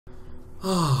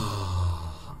So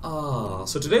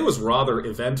today was rather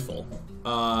eventful.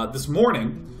 This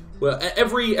morning, well,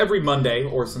 every Monday,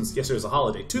 or since yesterday was a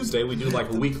holiday, Tuesday, we do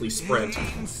like a weekly sprint.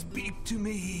 Speak to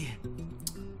me.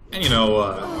 And you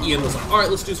know, Ian was like, alright,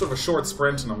 let's do sort of a short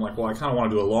sprint, and I'm like, well, I kind of want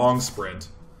to do a long sprint.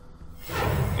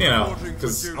 You know,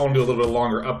 because I want to do a little bit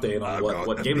longer update on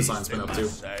what game design's been up to.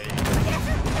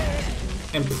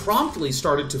 And promptly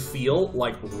started to feel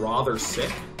like rather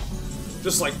sick.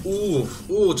 Just like, ooh,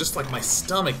 just like my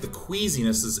stomach, the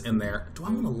queasiness is in there. Do I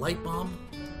want a light bomb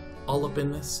all up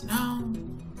in this? No.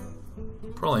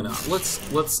 Probably not.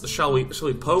 Shall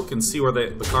we poke and see where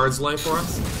the cards lay for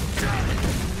us?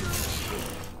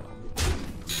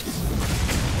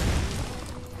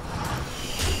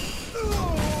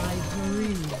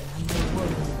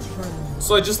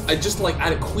 So I just like, I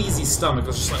had a queasy stomach. I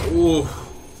was just like, ooh.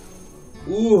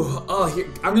 Here,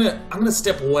 I'm gonna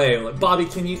step away. Like, Bobby,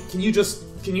 can you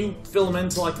fill him in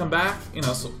until I come back? You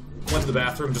know, so went to the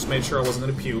bathroom, just made sure I wasn't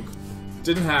gonna puke.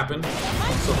 Didn't happen.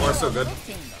 So far, so good.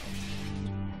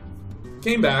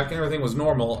 Came back and everything was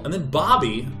normal, and then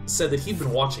Bobby said that he'd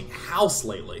been watching House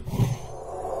lately.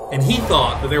 And he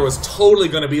thought that there was totally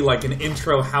gonna be like an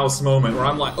intro House moment where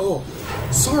I'm like, oh,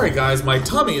 sorry guys, my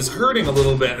tummy is hurting a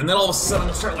little bit, and then all of a sudden I'm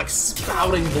gonna start like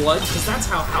spouting blood, because that's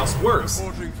how House works.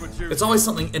 It's always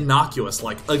something innocuous,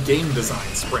 like a game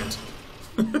design sprint.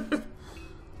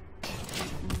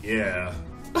 Yeah.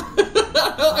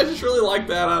 I just really like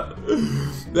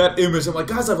that image. I'm like,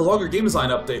 guys, I have a longer game design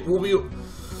update.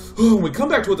 When we come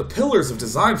back to what the pillars of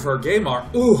design for our game are,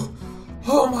 oh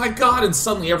my god, and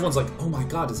suddenly everyone's like, oh my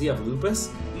god, does he have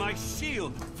lupus? My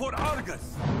shield for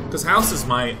Argus. Because House is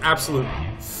my absolute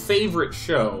favorite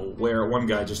show, where one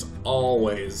guy just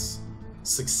always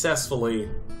successfully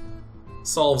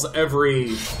solves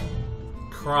every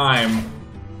crime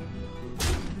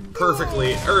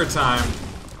perfectly every time.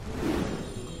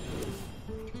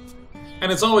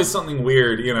 And it's always something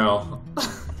weird, you know.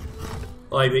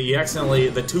 Like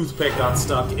that the toothpick got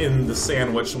stuck in the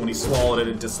sandwich, and when he swallowed it,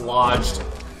 it dislodged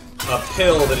a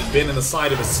pill that had been in the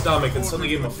side of his stomach, and suddenly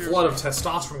gave him a flood of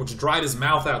testosterone, which dried his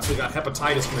mouth out, so he got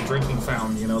hepatitis from the drinking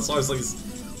fountain, you know? It's always like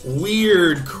this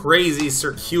weird, crazy,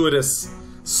 circuitous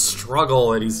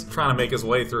struggle that he's trying to make his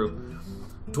way through.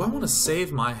 Do I want to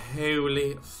save my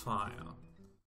holy file?